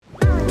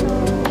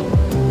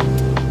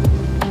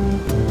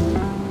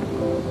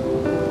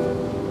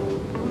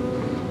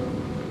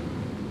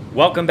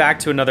Welcome back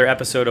to another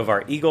episode of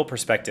our Eagle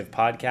Perspective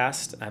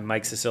podcast. I'm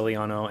Mike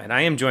Siciliano, and I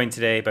am joined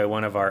today by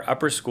one of our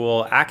upper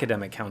school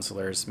academic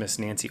counselors, Miss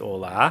Nancy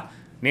Ola.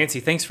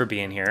 Nancy, thanks for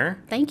being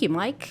here. Thank you,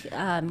 Mike.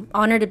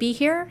 Honored to be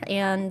here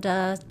and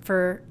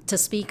to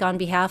speak on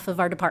behalf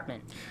of our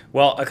department.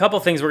 Well, a couple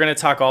things. We're going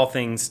to talk all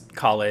things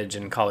college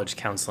and college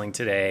counseling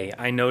today.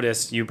 I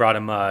noticed you brought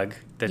a mug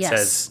that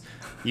says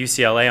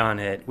UCLA on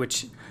it,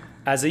 which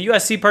as a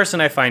USC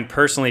person, I find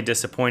personally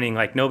disappointing.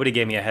 Like, nobody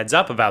gave me a heads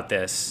up about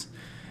this.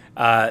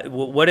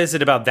 What is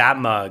it about that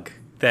mug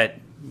that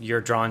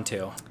you're drawn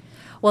to?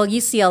 Well,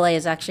 UCLA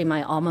is actually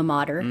my alma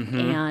mater,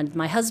 and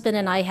my husband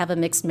and I have a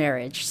mixed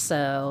marriage.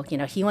 So,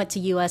 he went to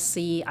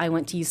USC, I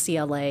went to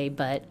UCLA,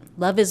 but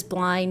love is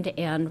blind,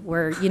 and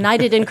we're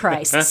united in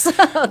Christ. So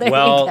there you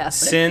go.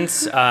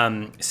 Since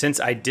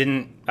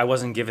I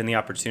wasn't given the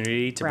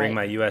opportunity to bring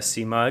my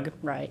USC mug.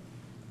 Right.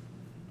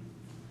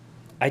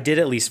 I did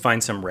at least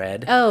find some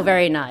red. Oh,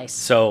 very nice.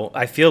 So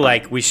I feel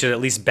like we should at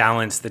least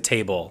balance the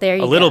table a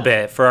little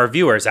bit for our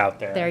viewers out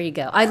there. There you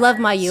go. I love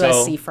my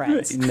USC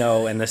friends.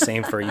 No, and the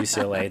same for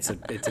UCLA.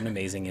 It's an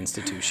amazing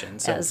institution.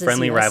 So As is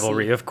friendly USC.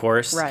 rivalry, of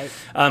course. Right.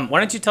 Why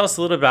don't you tell us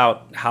a little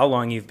about how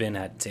long you've been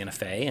at Santa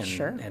Fe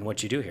and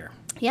what you do here?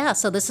 Yeah,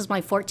 so this is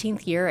my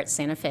 14th year at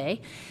Santa Fe.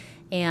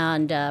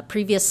 And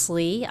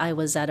previously, I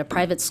was at a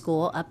private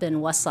school up in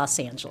West Los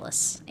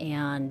Angeles.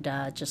 And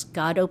just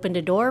God opened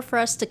a door for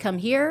us to come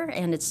here,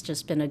 and it's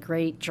just been a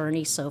great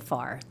journey so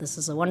far. This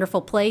is a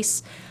wonderful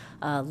place.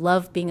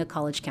 Love being a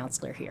college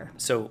counselor here.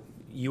 So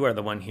you are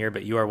the one here,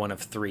 but you are one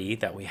of three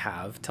that we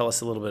have. Tell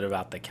us a little bit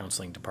about the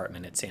counseling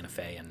department at Santa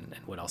Fe and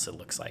what else it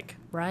looks like.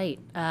 Right.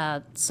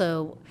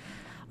 So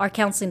our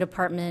counseling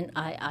department,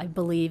 I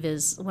believe,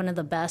 is one of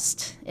the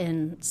best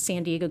in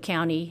San Diego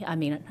County. I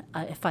mean,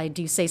 if I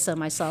do say so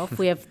myself,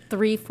 we have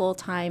 3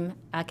 full-time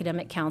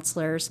academic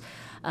counselors.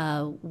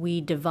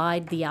 We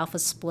divide the alpha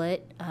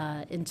split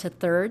into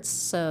thirds.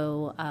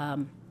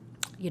 So,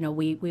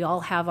 we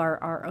all have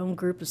our own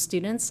group of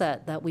students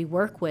that we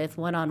work with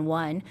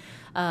one-on-one.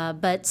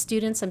 But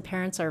students and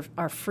parents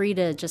are free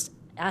to just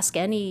ask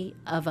any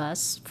of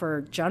us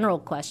for general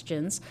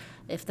questions.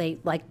 If they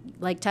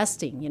like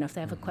testing, if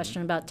they have a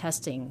question about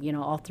testing,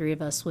 all 3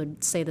 of us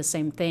would say the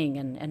same thing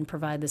and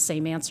provide the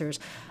same answers.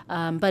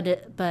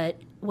 But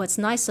what's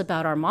nice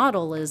about our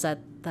model is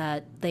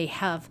that they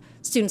have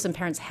students and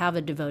parents have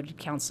a devoted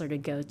counselor to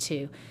go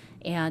to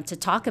and to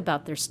talk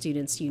about their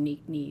students'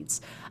 unique needs.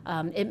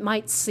 It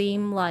might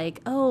seem like,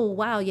 oh,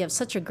 wow, you have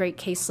such a great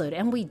caseload,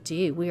 and we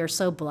do. We are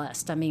so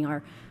blessed. I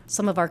mean,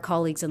 some of our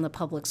colleagues in the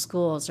public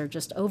schools are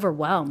just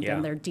overwhelmed,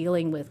 and they're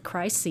dealing with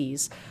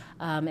crises.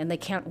 And they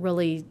can't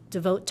really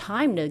devote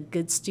time to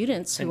good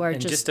students who are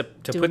just to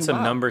put some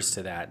well. numbers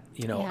to that,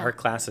 our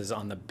classes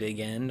on the big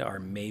end are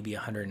maybe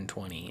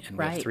 120, and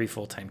we have 3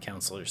 full-time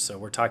counselors. So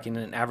we're talking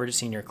an average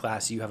senior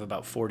class, you have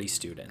about 40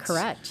 students.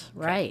 Correct,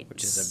 right.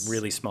 Which is a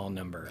really small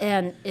number.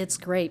 And it's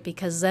great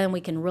because then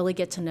we can really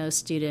get to know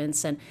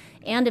students.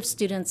 And if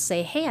students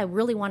say, hey, I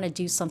really want to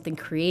do something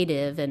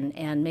creative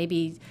and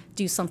maybe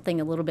do something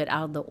a little bit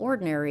out of the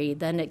ordinary,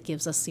 then it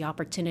gives us the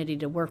opportunity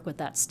to work with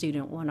that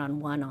student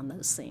one-on-one on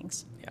those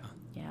things.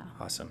 Yeah.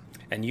 Awesome.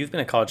 And you've been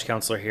a college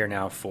counselor here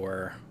now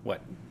for,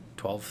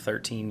 12,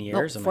 13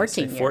 years?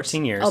 14 years.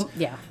 14 years.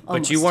 Yeah,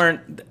 But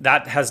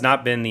that has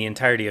not been the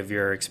entirety of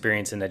your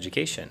experience in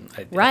education.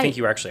 I think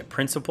you were actually a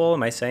principal.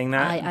 Am I saying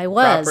that I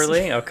was.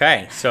 properly?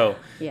 Okay. So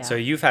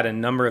you've had a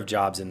number of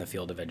jobs in the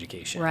field of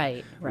education.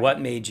 Right. What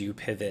made you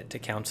pivot to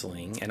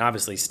counseling and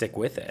obviously stick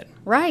with it?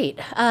 Right.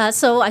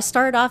 So I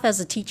started off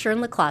as a teacher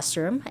in the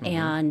classroom,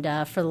 and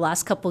for the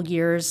last couple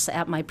years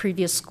at my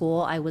previous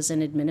school, I was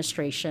in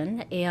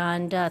administration.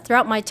 And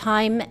throughout my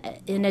time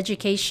in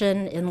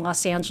education in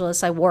Los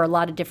Angeles, I wore a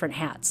lot of different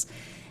hats.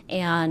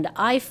 And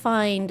I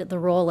find the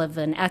role of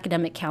an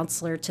academic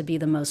counselor to be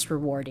the most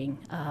rewarding.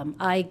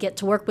 I get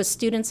to work with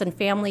students and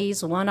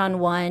families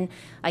one-on-one.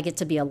 I get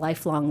to be a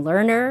lifelong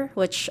learner,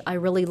 which I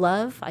really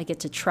love. I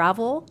get to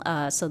travel.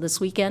 So this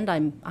weekend,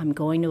 I'm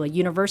going to a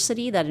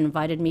university that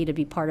invited me to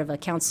be part of a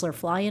counselor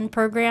fly-in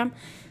program.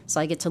 So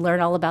I get to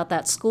learn all about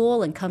that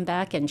school and come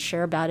back and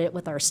share about it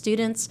with our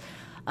students.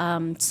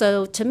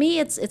 So to me,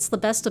 it's the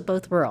best of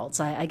both worlds.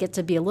 I get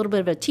to be a little bit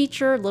of a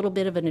teacher, a little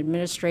bit of an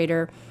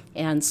administrator,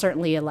 and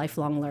certainly a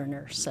lifelong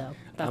learner. So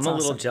that's I'm a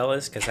little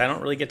jealous because I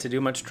don't really get to do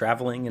much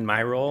traveling in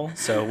my role.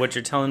 So what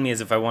you're telling me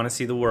is if I want to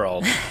see the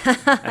world,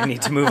 I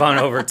need to move on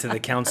over to the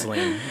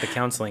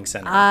counseling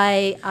center.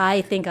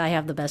 I think I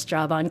have the best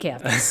job on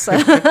campus.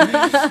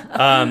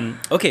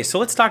 Okay, so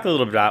let's talk a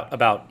little bit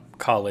about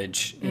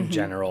college in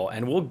general,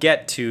 and we'll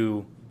get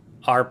to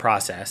our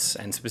process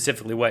and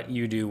specifically what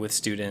you do with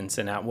students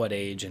and at what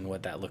age and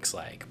what that looks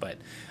like. But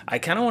I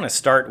kind of want to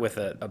start with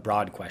a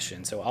broad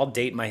question. So I'll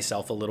date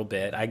myself a little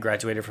bit. I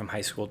graduated from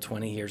high school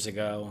 20 years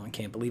ago. I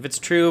can't believe it's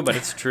true, but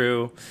it's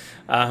true.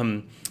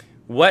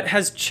 What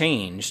has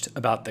changed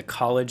about the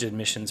college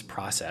admissions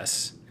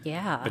process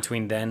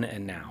between then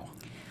and now?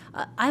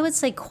 I would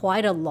say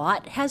quite a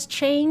lot has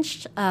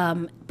changed,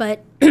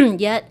 but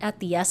yet at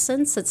the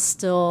essence, it's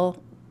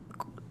still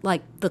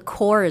like the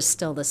core is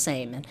still the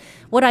same. And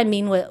what I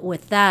mean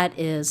with that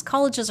is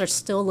colleges are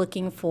still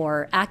looking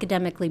for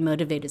academically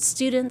motivated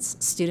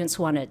students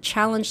who want to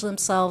challenge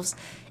themselves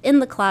in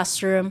the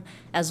classroom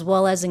as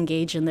well as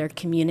engage in their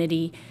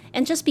community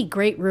and just be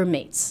great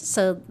roommates.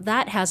 So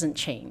that hasn't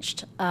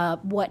changed.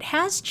 What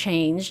has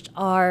changed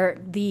are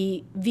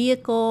the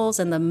vehicles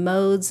and the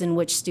modes in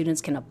which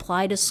students can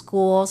apply to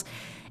schools.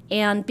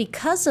 And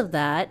because of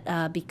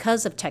that,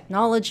 because of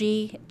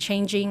technology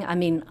changing, I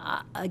mean,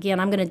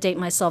 again, I'm going to date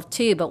myself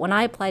too, but when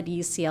I applied to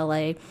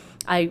UCLA,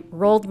 I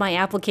rolled my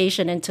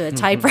application into a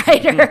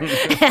typewriter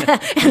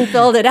and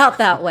filled it out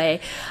that way.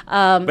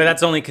 But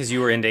that's only because you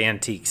were into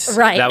antiques.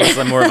 Right. That was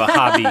more of a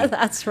hobby.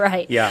 That's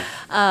right. Yeah.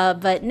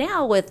 But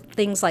now with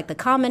things like the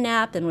Common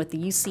App and with the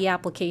UC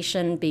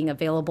application being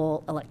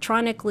available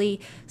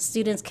electronically,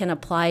 students can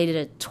apply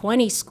to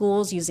 20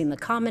 schools using the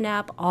Common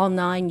App, all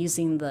 9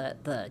 using the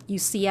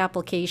UC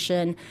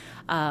application.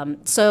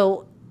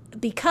 So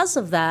because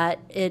of that,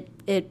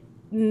 it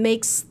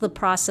makes the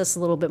process a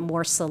little bit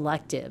more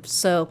selective.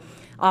 So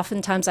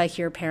oftentimes I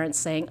hear parents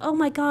saying, oh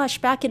my gosh,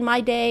 back in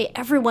my day,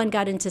 everyone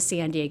got into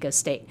San Diego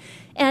State.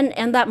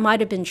 And that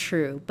might have been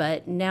true,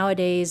 but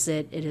nowadays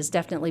it has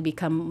definitely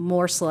become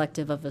more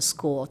selective of a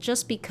school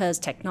just because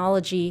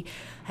technology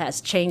has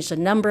changed the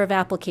number of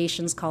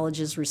applications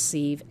colleges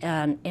receive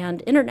and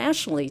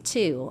internationally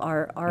too.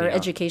 Our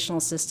educational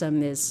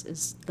system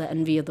is the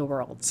envy of the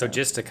world. So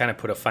just to kind of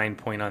put a fine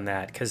point on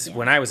that, because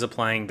when I was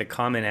applying the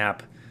Common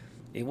App,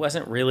 it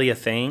wasn't really a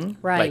thing.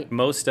 Right. Like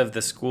most of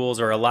the schools,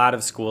 or a lot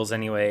of schools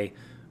anyway,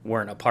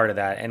 weren't a part of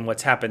that. And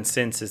what's happened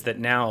since is that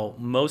now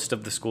most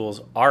of the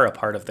schools are a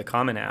part of the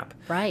Common App.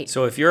 Right.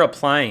 So if you're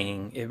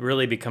applying, it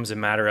really becomes a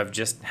matter of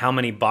just how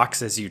many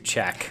boxes you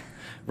check,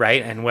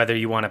 right? And whether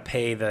you want to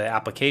pay the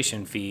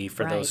application fee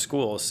for those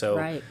schools.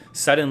 So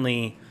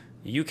suddenly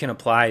you can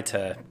apply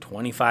to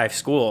 25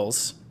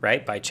 schools,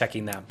 right, by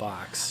checking that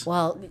box.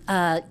 Well,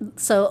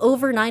 so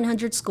over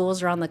 900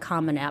 schools are on the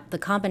Common App. The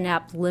Common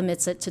App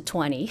limits it to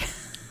 20.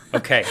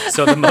 Okay,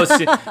 so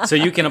so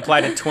you can apply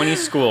to 20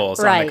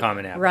 schools on the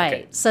Common App. Right.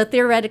 Okay. So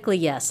theoretically,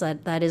 yes,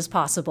 that is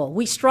possible.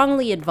 We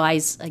strongly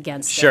advise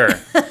against it. Sure.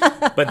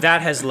 But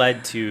that has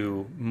led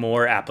to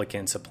more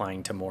applicants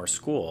applying to more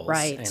schools.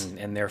 Right.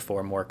 And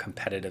therefore more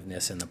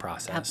competitiveness in the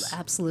process.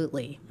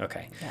 Absolutely.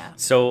 Okay. Yeah.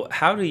 So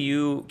how do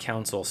you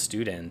counsel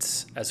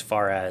students as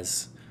far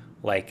as,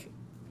 like,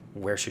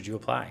 where should you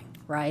apply?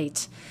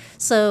 Right.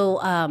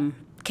 So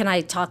can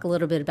I talk a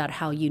little bit about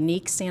how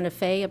unique Santa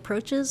Fe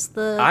approaches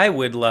the... I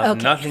would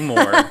love nothing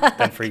more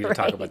than for you to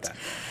talk about that.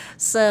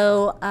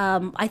 So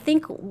I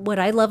think what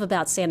I love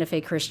about Santa Fe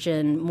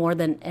Christian more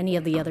than any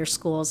of the other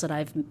schools that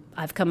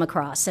I've come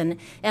across, and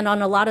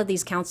on a lot of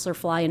these counselor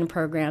fly-in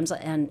programs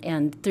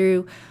and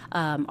through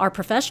our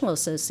professional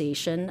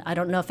association, I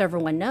don't know if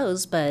everyone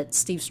knows, but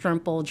Steve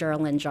Strumple,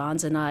 Geraldine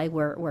Johns, and I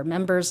were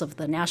members of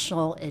the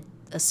National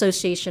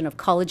Association of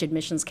College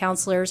Admissions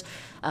Counselors.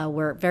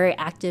 We're very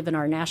active in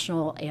our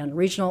national and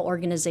regional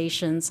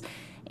organizations.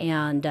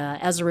 And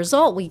as a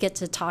result, we get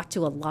to talk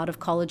to a lot of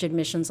college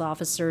admissions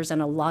officers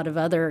and a lot of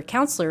other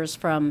counselors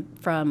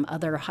from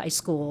other high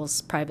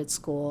schools, private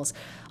schools,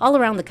 all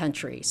around the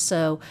country.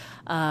 So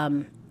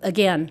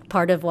again,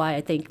 part of why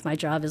I think my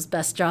job is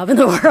best job in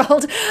the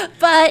world,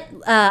 but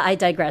I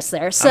digress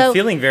there. So I'm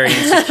feeling very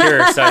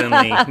insecure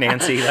suddenly,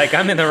 Nancy, like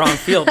I'm in the wrong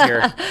field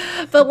here.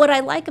 But what I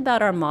like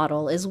about our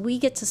model is we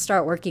get to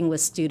start working with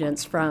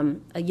students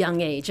from a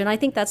young age. And I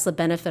think that's the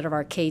benefit of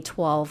our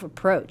K-12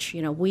 approach.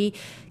 You know, we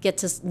get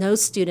to know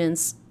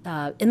students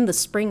in the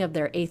spring of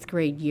their 8th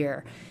grade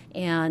year.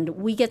 And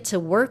we get to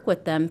work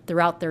with them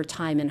throughout their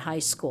time in high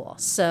school.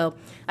 So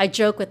I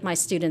joke with my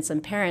students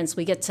and parents,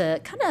 we get to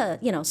kind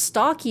of,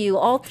 stalk you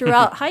all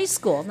throughout high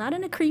school, not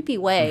in a creepy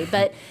way,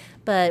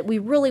 but we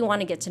really want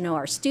to get to know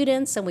our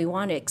students and we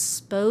want to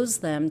expose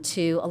them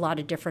to a lot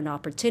of different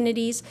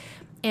opportunities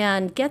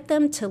and get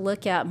them to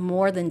look at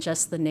more than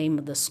just the name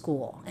of the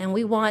school. And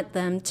we want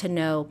them to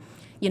know,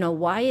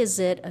 why is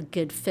it a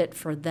good fit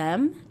for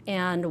them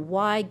and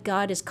why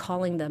God is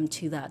calling them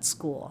to that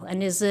school?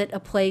 And is it a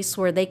place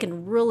where they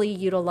can really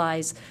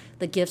utilize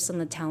the gifts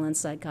and the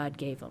talents that God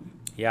gave them?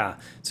 Yeah.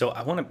 So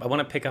I want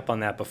to pick up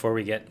on that before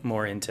we get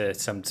more into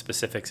some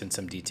specifics and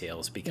some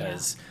details,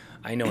 because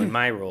I know in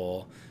my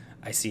role,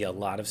 I see a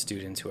lot of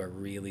students who are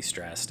really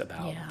stressed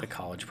about the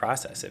college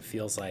process. It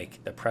feels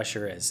like the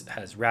pressure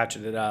has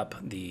ratcheted up.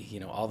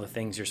 All the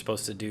things you're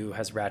supposed to do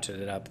has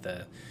ratcheted up.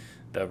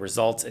 The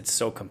results, it's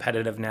so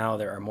competitive now.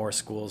 There are more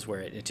schools where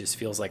it just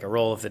feels like a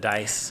roll of the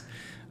dice.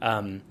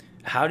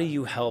 How do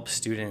you help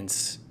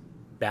students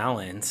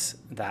balance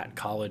that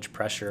college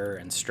pressure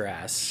and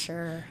stress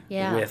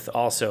with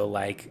also,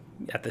 like,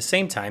 at the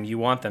same time, you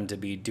want them to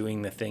be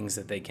doing the things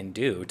that they can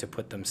do to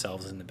put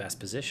themselves in the best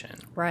position?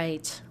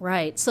 Right.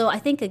 So I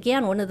think,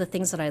 again, one of the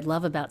things that I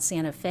love about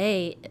Santa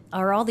Fe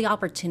are all the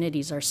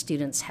opportunities our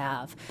students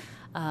have.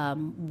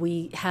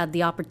 We had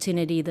the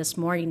opportunity this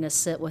morning to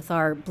sit with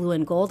our blue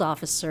and gold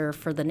officer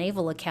for the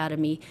Naval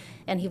Academy,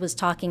 and he was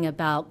talking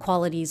about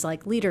qualities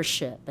like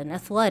leadership and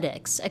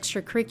athletics,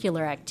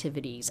 extracurricular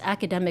activities,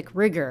 academic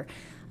rigor.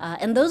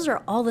 And those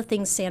are all the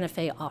things Santa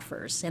Fe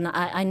offers. And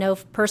I know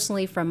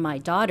personally from my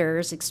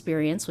daughter's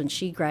experience when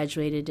she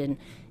graduated in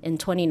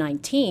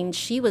 2019,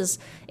 she was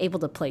able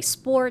to play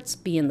sports,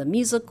 be in the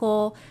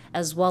musical,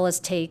 as well as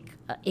take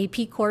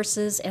AP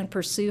courses and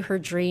pursue her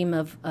dream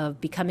of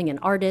becoming an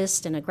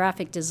artist and a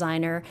graphic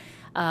designer.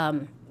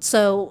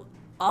 So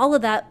all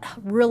of that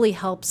really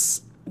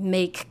helps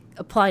make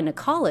applying to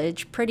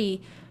college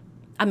pretty,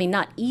 I mean,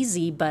 not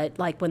easy, but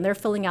like when they're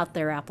filling out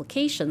their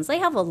applications, they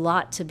have a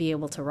lot to be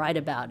able to write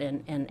about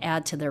and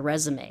add to their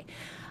resume.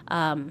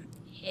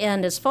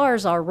 And as far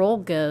as our role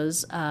goes,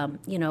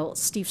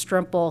 Steve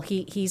Strimple,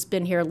 he's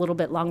been here a little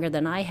bit longer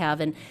than I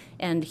have,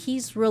 and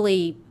he's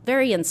really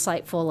very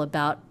insightful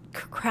about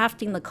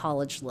crafting the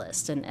college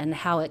list and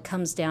how it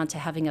comes down to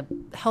having a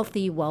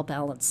healthy,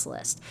 well-balanced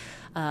list.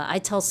 I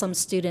tell some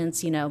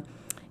students,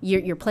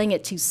 you're playing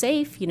it too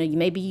safe.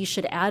 Maybe you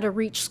should add a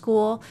reach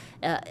school.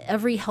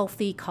 Every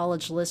healthy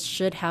college list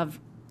should have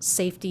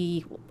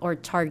safety or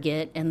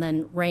target and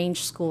then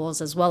range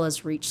schools as well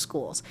as reach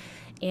schools.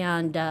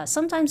 And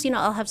sometimes,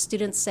 I'll have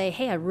students say,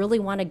 hey, I really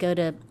want to go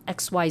to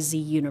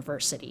XYZ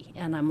University.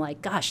 And I'm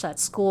like, gosh, that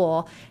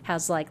school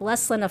has like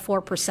less than a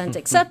 4%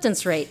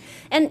 acceptance rate.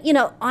 And,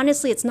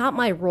 honestly, it's not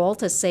my role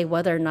to say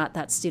whether or not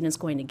that student's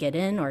going to get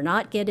in or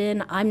not get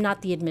in. I'm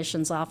not the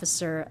admissions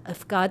officer.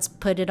 If God's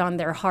put it on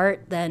their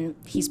heart, then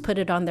he's put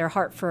it on their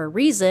heart for a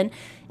reason.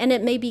 And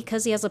it may be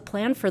because he has a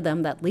plan for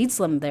them that leads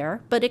them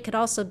there, but it could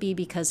also be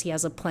because he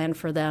has a plan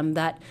for them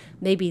that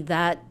maybe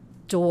that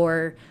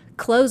door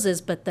closes,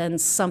 but then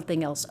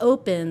something else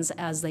opens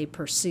as they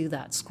pursue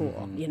that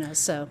school,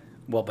 so.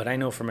 Well, but I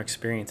know from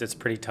experience, it's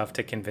pretty tough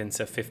to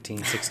convince a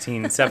 15,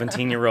 16,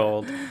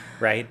 17-year-old,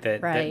 right,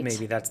 that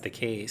maybe that's the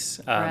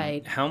case.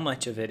 Right. How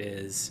much of it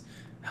is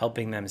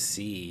helping them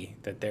see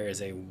that there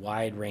is a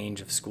wide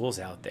range of schools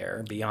out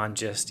there beyond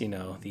just,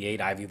 the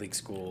 8 Ivy League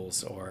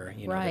schools or,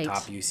 the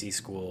top UC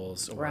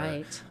schools?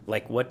 Or,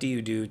 like, what do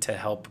you do to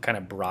help kind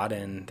of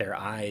broaden their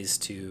eyes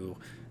to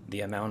the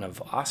amount of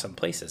awesome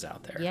places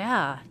out there?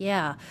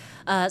 Yeah.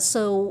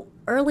 So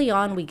early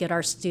on, we get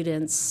our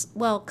students,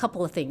 a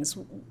couple of things.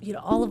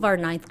 All of our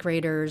ninth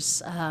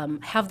graders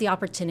have the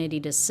opportunity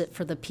to sit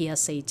for the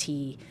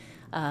PSAT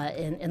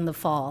in the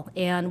fall.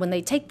 And when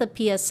they take the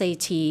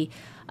PSAT,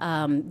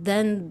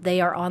 then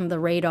they are on the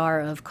radar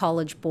of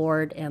College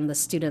Board and the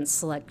Student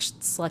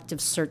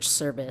Selective Search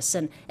Service,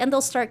 and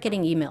they'll start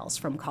getting emails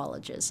from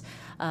colleges.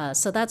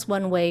 So that's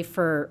one way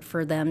for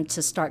them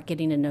to start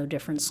getting to know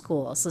different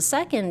schools. The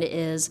second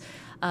is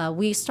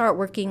we start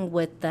working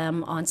with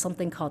them on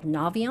something called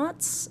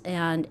Naviance,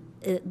 and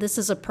this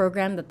is a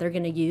program that they're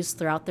going to use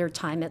throughout their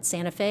time at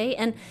Santa Fe,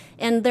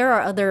 and there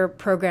are other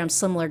programs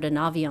similar to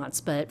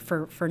Naviance, but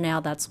for now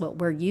that's what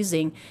we're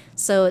using.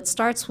 So it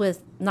starts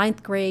with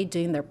ninth grade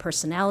doing their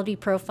personality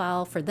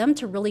profile for them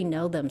to really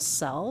know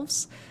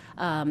themselves,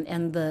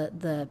 and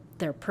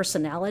their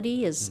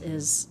personality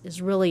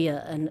is really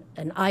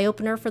an eye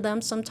opener for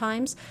them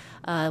sometimes.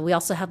 We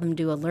also have them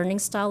do a learning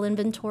style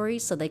inventory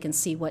so they can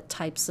see what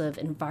types of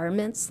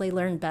environments they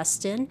learn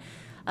best in,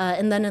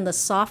 and then in the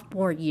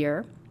sophomore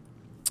year.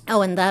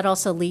 Oh, and that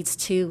also leads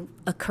to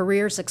a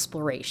careers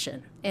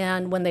exploration.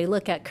 And when they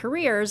look at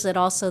careers, it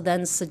also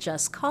then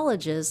suggests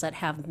colleges that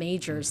have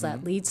majors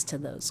that leads to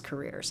those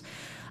careers.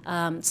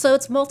 So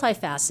it's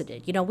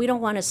multifaceted. We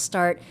don't want to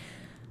start,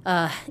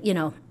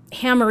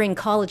 hammering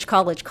college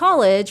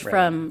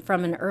from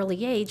an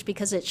early age,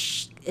 because it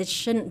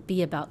shouldn't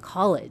be about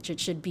college. It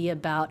should be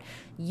about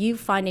you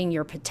finding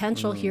your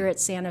potential here at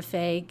Santa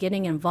Fe,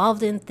 getting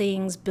involved in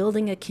things,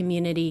 building a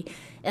community,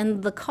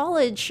 and the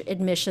college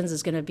admissions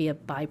is going to be a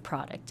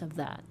byproduct of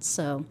that.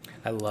 So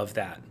I love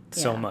that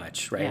so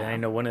much, right? Yeah. And I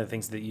know one of the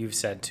things that you've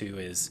said too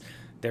is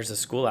there's a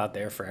school out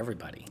there for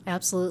everybody.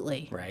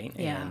 Absolutely. Right?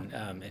 Yeah.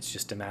 And it's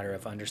just a matter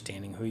of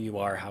understanding who you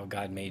are, how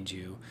God made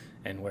you,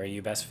 and where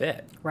you best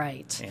fit.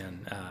 Right.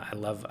 And I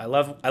love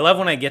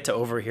when I get to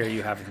overhear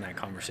you having that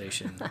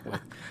conversation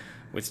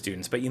with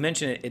students. But you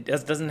mentioned it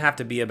doesn't have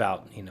to be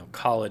about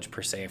college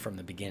per se from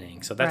the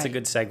beginning. So that's a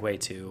good segue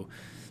to,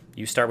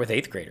 you start with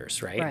 8th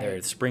graders, right?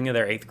 They're the spring of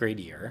their 8th grade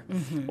year,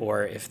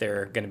 or if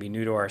they're going to be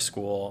new to our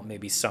school,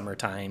 maybe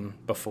summertime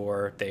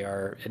before they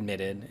are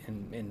admitted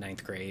in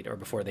 9th grade or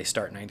before they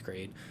start 9th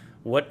grade.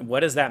 What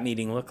does that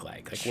meeting look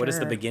like? What does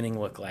the beginning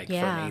look like for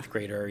an 8th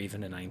grader or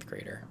even a 9th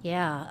grader?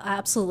 Yeah,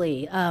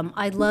 absolutely.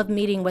 I love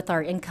meeting with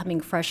our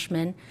incoming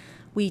freshmen.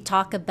 We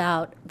talk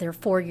about their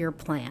 4-year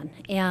plan,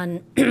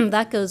 and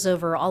that goes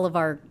over all of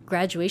our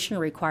graduation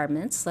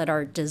requirements that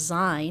are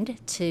designed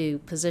to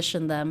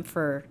position them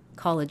for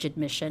college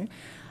admission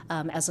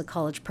as a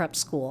college prep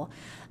school.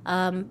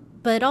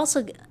 but it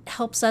also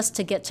helps us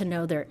to get to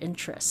know their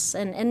interests.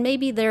 And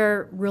maybe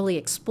they're really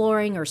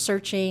exploring or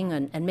searching,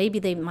 and maybe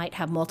they might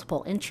have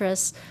multiple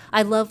interests.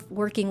 I love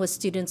working with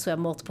students who have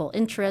multiple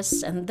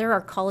interests, and there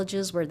are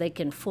colleges where they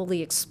can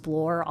fully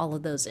explore all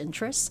of those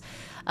interests.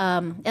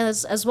 And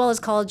as well as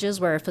colleges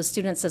where if a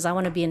student says, I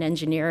want to be an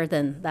engineer,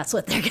 then that's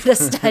what they're going to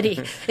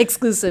study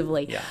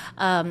exclusively.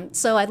 Yeah.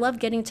 So I love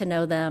getting to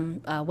know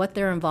them, what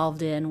they're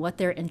involved in, what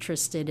they're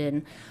interested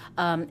in.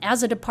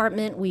 As a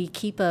department, we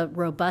keep a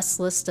robust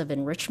list of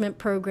enrichment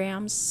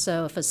programs.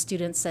 So if a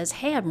student says,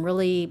 hey, I'm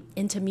really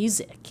into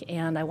music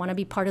and I want to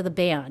be part of the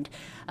band,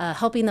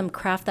 helping them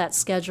craft that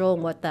schedule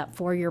and what that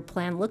 4-year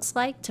plan looks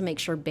like to make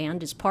sure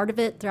band is part of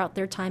it throughout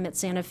their time at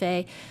Santa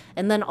Fe,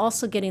 and then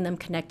also getting them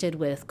connected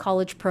with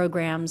college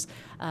programs,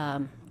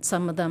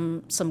 some of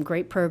them some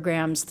great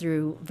programs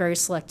through very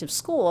selective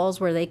schools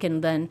where they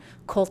can then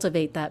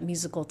cultivate that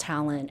musical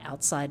talent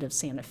outside of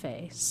Santa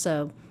Fe.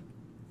 So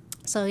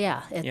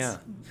yeah, it's... Yeah.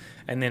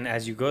 And then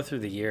as you go through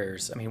the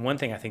years, I mean, one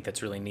thing I think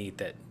that's really neat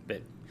that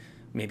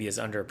maybe is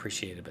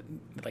underappreciated, but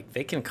like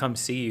they can come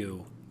see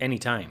you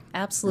anytime.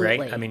 Absolutely.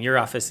 Right? I mean, your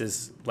office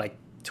is like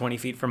 20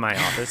 feet from my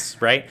office,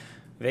 right?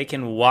 They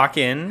can walk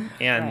in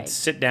and Right.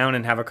 sit down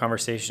and have a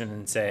conversation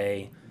and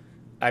say,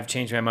 I've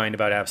changed my mind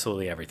about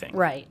absolutely everything.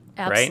 Right,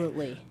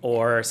 absolutely. Right?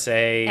 Or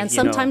say, And you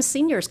know, sometimes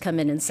seniors come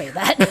in and say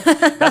that.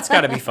 that's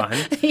got to be fun.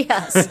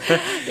 Yes,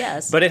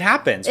 yes. But it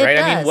happens, It right?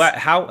 I mean,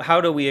 does.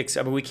 how do we,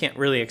 I mean, we can't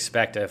really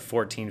expect a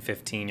 14,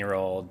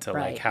 15-year-old to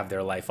Right. like have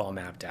their life all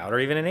mapped out, or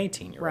even an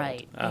 18-year-old.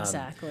 Right,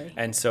 exactly.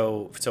 And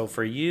so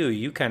for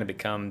you kind of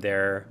become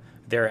their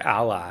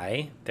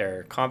ally,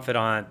 their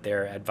confidant,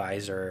 their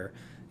advisor,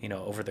 you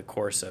know, over the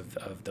course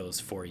of those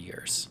 4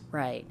 years.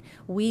 Right.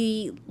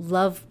 We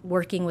love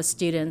working with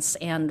students,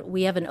 and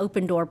we have an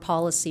open door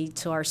policy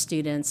to our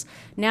students.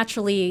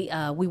 Naturally,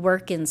 we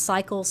work in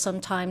cycles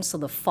sometimes, so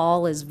the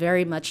fall is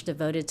very much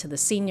devoted to the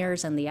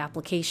seniors and the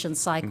application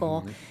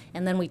cycle.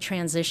 And then we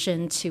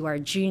transition to our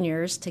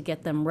juniors to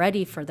get them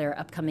ready for their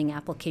upcoming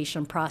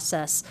application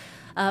process.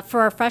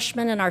 For our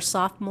freshmen and our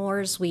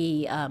sophomores,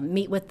 we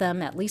meet with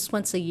them at least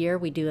once a year.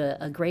 We do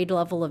a grade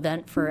level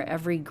event for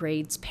every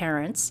grade's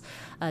parents,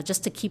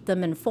 just to keep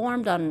them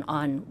informed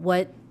on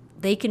what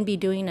they can be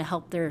doing to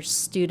help their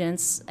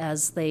students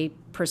as they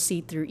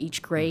proceed through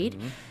each grade.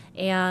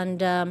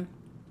 And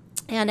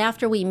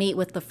after we meet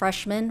with the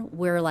freshmen,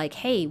 we're like,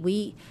 hey,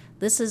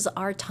 this is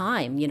our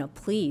time, you know,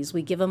 please.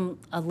 We give them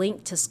a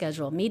link to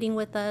schedule a meeting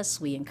with us.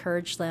 We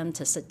encourage them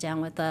to sit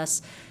down with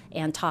us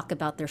and talk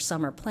about their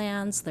summer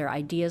plans, their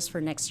ideas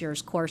for next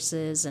year's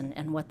courses,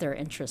 and what their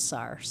interests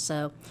are.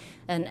 So,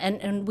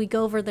 and we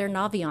go over their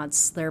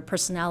Naviance, their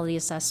personality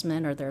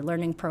assessment or their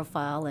learning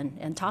profile,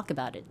 and talk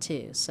about it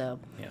too. So,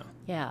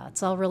 yeah,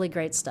 it's all really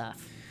great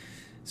stuff.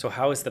 So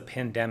how has the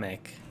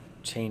pandemic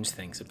changed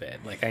things a bit?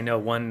 Like, I know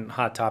one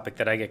hot topic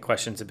that I get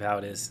questions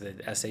about is the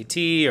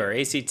SAT or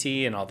ACT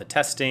and all the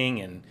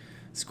testing and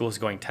schools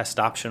going test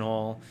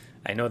optional.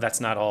 I know that's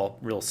not all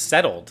real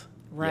settled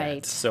Right.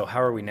 yet. So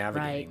how are we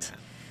navigating Right. that?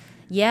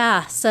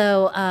 Yeah,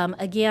 so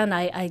again,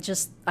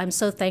 I'm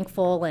so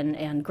thankful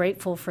and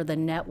grateful for the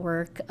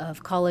network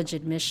of college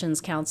admissions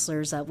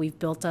counselors that we've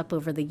built up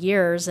over the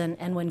years.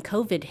 And when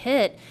COVID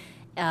hit,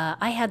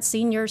 I had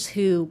seniors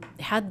who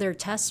had their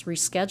tests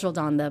rescheduled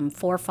on them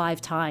 4 or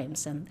 5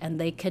 times, and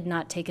they could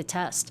not take a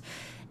test.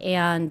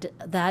 And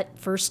that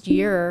first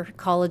year,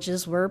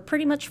 colleges were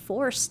pretty much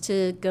forced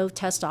to go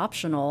test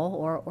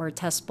optional or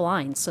test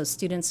blind. So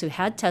students who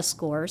had test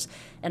scores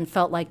and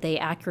felt like they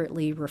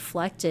accurately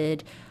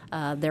reflected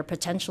their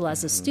potential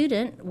as a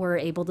student were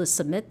able to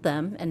submit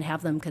them and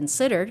have them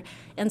considered.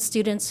 And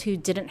students who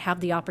didn't have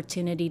the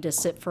opportunity to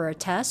sit for a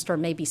test or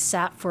maybe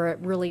sat for it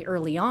really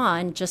early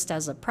on just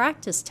as a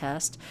practice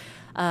test,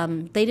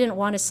 they didn't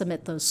want to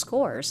submit those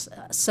scores.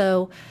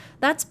 So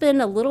that's been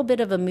a little bit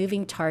of a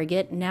moving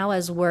target. Now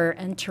as we're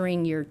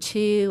entering year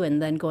 2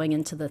 and then going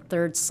into the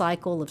 3rd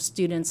cycle of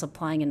students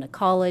applying into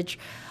college,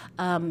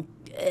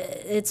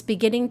 it's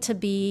beginning to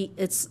be,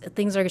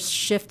 things are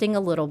shifting a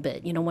little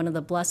bit. You know, one of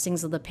the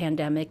blessings of the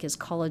pandemic is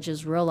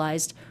colleges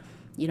realized,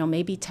 you know,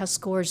 maybe test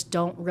scores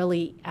don't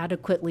really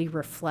adequately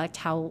reflect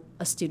how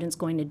a student's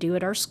going to do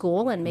at our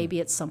school, and maybe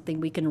it's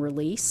something we can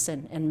release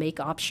and make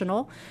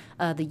optional.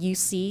 The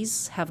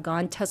UCs have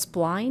gone test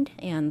blind,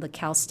 and the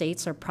Cal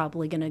States are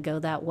probably going to go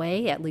that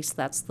way. At least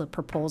that's the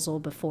proposal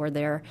before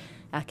their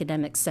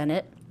academic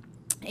senate.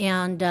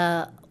 And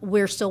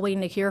we're still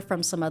waiting to hear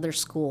from some other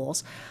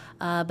schools.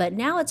 But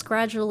now it's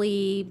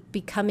gradually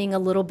becoming a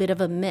little bit of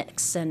a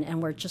mix,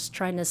 and we're just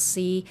trying to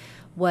see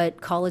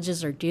what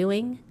colleges are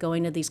doing.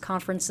 Going to these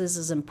conferences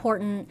is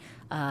important.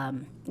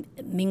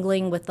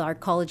 Mingling with our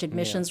college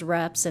admissions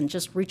reps and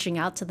just reaching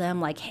out to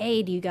them like,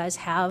 hey, do you guys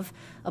have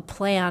a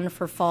plan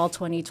for fall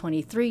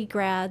 2023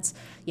 grads,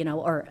 you know,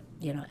 or,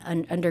 you know,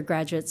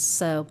 undergraduates?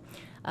 So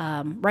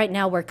right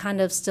now we're kind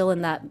of still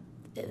in that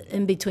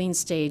in-between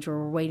stage where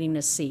we're waiting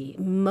to see.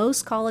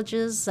 Most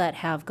colleges that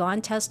have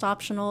gone test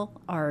optional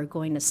are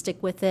going to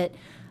stick with it.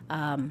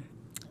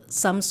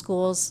 Some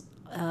schools,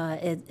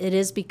 it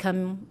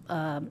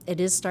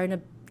is starting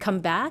to come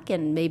back,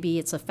 and maybe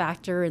it's a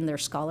factor in their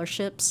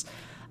scholarships.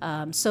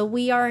 So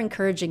we are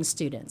encouraging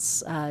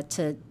students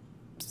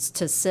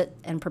to sit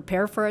and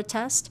prepare for a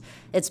test.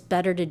 It's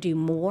better to do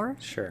more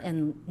Sure.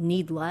 and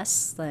need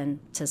less than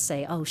to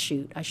say, oh,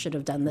 shoot, I should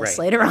have done this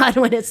Right. later on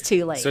when it's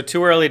too late. So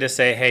too early to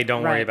say, hey,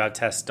 don't worry Right. about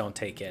tests, don't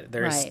take it.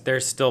 Right.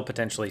 There's still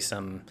potentially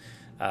some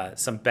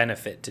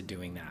benefit to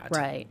doing that.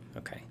 Right.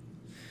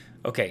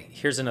 Okay,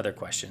 here's another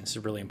question. This is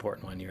a really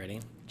important one. You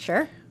ready?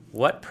 Sure.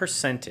 What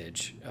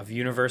percentage of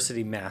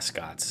university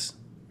mascots,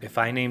 if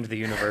I named the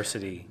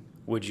university,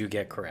 would you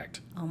get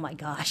correct? Oh, my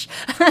gosh.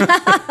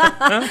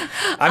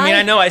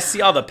 I know I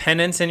see all the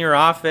pennants in your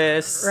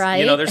office.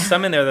 Right. There's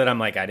some in there that I'm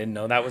like, I didn't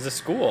know that was a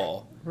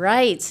school.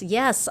 Right.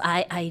 Yes.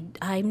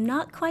 I'm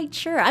not quite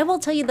sure. I will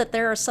tell you that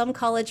there are some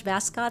college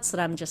mascots that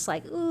I'm just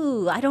like,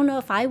 ooh, I don't know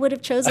if I would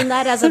have chosen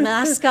that as a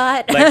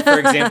mascot. Like, for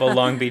example,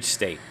 Long Beach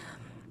State.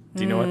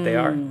 Do you know what they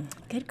are?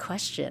 Good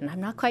question. I'm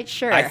not quite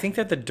sure. I think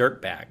they're the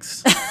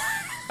Dirtbags.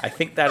 I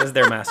think that is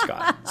their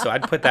mascot. So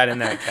I'd put that in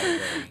that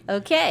category.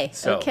 Okay.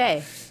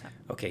 Okay.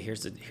 Okay,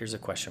 here's a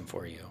question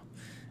for you.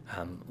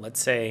 Let's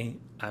say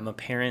I'm a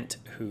parent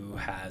who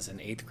has an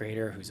 8th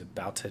grader who's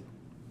about to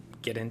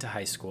get into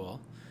high school.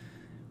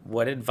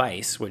 What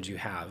advice would you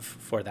have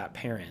for that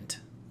parent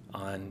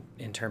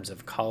in terms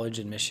of college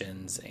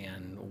admissions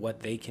and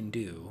what they can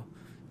do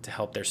to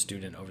help their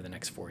student over the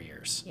next 4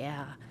 years?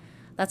 Yeah.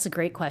 That's a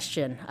great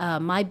question.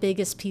 My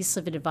biggest piece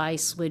of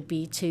advice would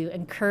be to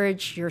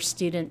encourage your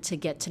student to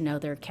get to know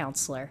their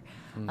counselor.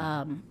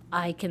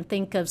 I can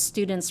think of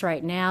students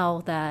right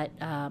now that,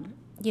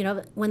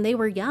 when they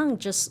were young,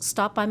 just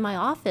stopped by my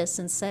office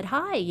and said,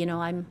 hi,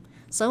 I'm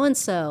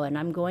so-and-so, and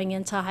I'm going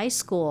into high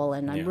school,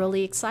 and I'm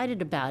really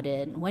excited about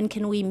it. When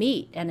can we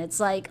meet? And it's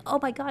like, oh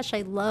my gosh,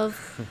 I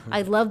love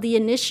the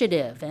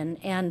initiative.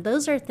 And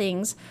those are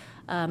things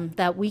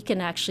that we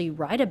can actually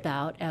write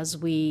about as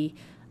we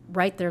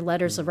write their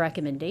letters of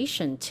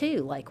recommendation too.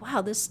 Like,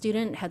 wow, this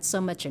student had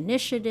so much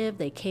initiative.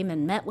 They came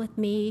and met with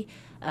me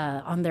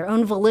on their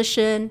own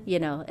volition,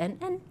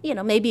 and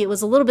maybe it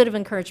was a little bit of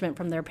encouragement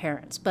from their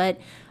parents.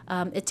 But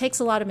it takes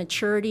a lot of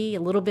maturity, a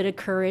little bit of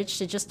courage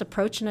to just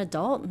approach an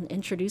adult and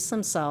introduce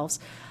themselves.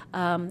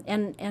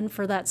 And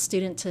for that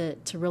student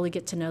to really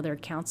get to know their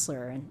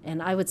counselor.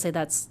 And I would say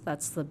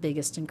that's the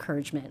biggest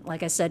encouragement.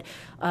 Like I said,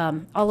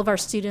 all of our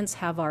students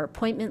have our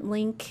appointment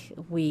link.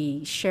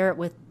 We share it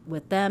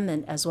with them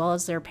and as well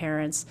as their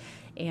parents.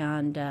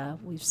 And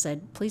we've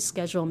said, please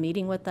schedule a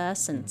meeting with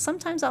us. And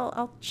sometimes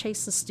I'll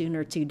chase a student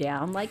or two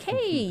down, like,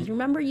 hey, you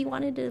remember you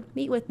wanted to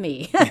meet with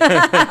me?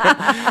 Yeah.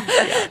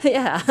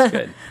 That's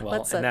good. Well,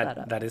 Let's set that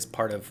up. that is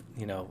part of,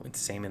 it's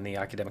the same in the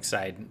academic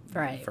side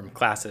Right. from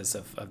classes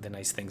of the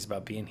nice things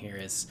about being here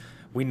is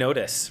we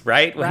notice,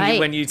 right? Right.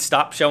 When you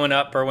stop showing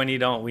up or when you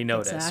don't, we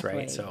notice, Exactly.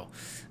 right? So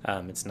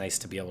it's nice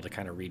to be able to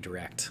kind of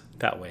redirect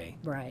that way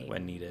Right.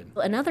 when needed.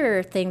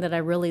 Another thing that I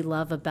really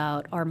love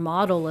about our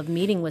model of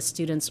meeting with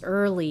students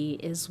early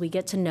is we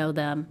get to know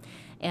them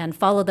and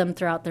follow them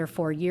throughout their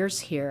 4 years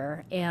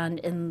here. And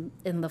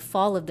in the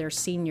fall of their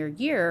senior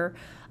year,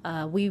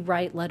 we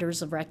write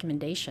letters of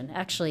recommendation.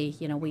 Actually,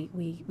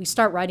 we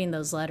start writing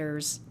those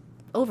letters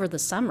over the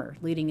summer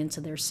leading into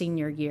their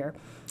senior year.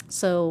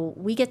 So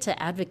we get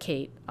to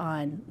advocate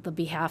on the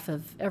behalf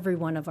of every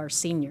one of our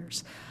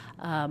seniors.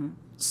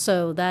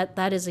 So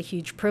that is a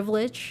huge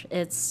privilege.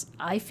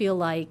 I feel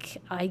like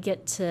I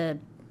get to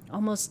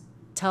almost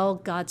tell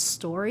God's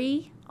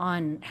story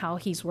on how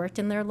he's worked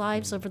in their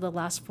lives over the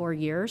last 4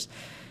 years.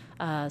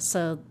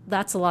 So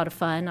that's a lot of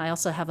fun. I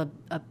also have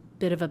a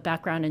bit of a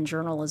background in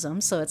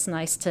journalism, so it's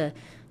nice to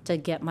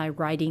get my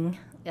writing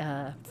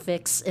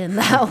fix in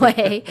that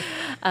way.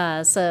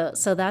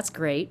 So that's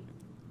great.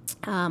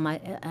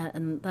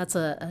 And that's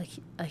a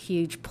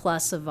huge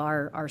plus of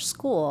our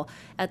school.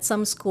 At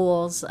some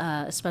schools,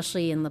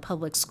 especially in the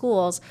public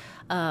schools,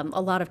 a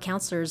lot of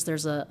counselors,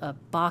 there's a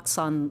box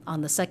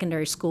on the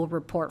secondary school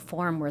report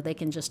form where they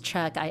can just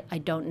check, I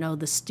don't know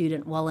the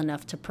student well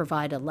enough to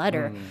provide a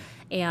letter.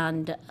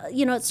 And,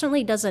 it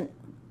certainly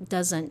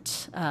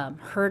doesn't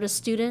hurt a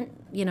student,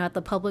 at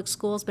the public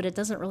schools, but it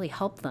doesn't really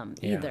help them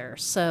either.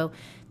 So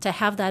to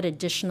have that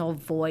additional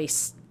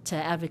voice to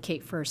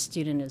advocate for a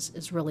student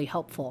is really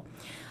helpful.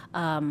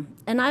 And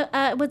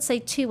I would say,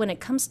 too, when it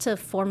comes to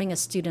forming a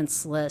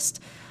student's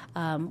list,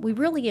 we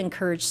really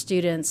encourage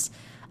students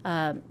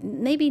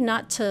maybe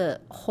not to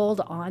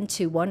hold on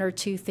to one or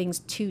two things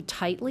too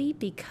tightly,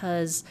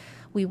 because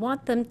we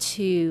want them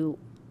to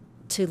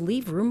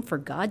leave room for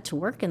God to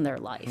work in their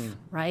life,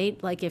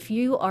 right? Like if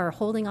you are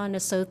holding on to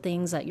so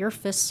things that your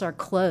fists are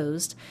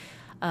closed,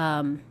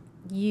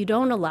 you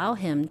don't allow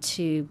him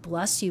to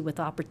bless you with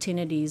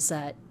opportunities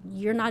that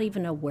you're not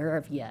even aware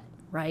of yet,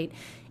 right?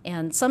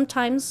 And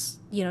sometimes,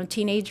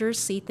 teenagers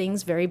see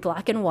things very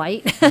black and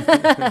white,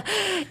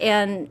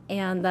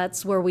 and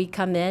that's where we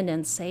come in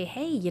and say,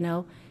 hey,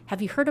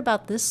 have you heard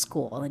about this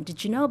school? And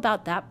did you know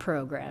about that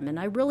program? And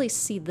I really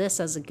see this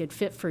as a good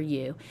fit for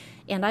you.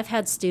 And I've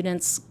had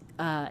students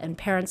and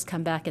parents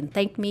come back and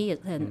thank me,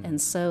 and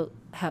so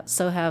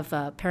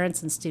have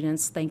parents and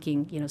students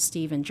thanking,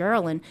 Steve and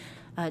Geraldine,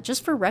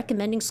 just for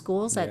recommending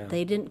schools that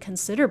they didn't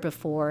consider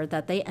before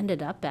that they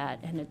ended up at,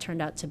 and it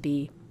turned out to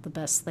be the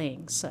best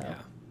thing. So,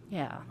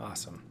 yeah.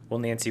 Awesome. Well,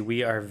 Nancy,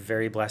 we are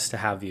very blessed to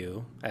have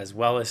you, as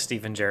well as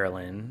Stephen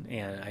Geraldine.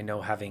 And I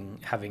know having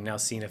now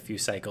seen a few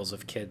cycles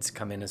of kids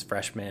come in as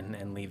freshmen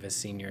and leave as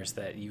seniors,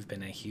 that you've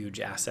been a huge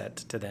asset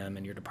to them,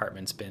 and your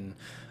department's been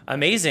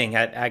amazing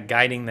at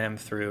guiding them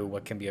through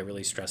what can be a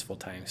really stressful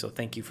time. So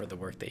thank you for the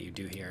work that you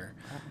do here.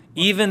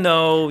 Even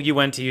though you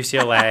went to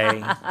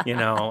UCLA,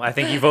 I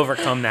think you've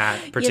overcome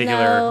that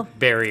particular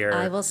barrier.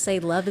 I will say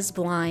love is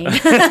blind.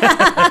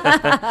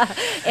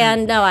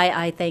 And no,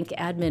 I thank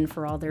admin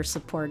for all their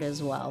support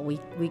as well.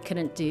 We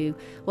couldn't do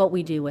what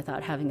we do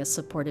without having a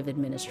supportive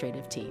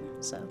administrative team.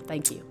 So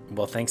thank you.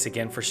 Well, thanks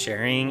again for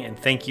sharing. And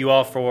thank you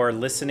all for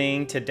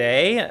listening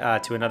today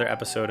to another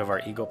episode of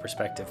our Eagle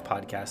Perspective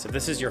podcast. If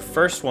this is your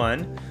first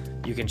one,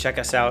 you can check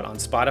us out on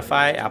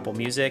Spotify, Apple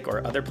Music,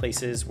 or other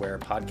places where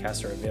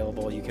podcasts are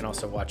available. You can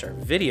also watch our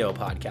video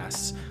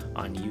podcasts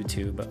on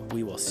YouTube.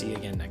 We will see you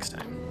again next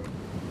time.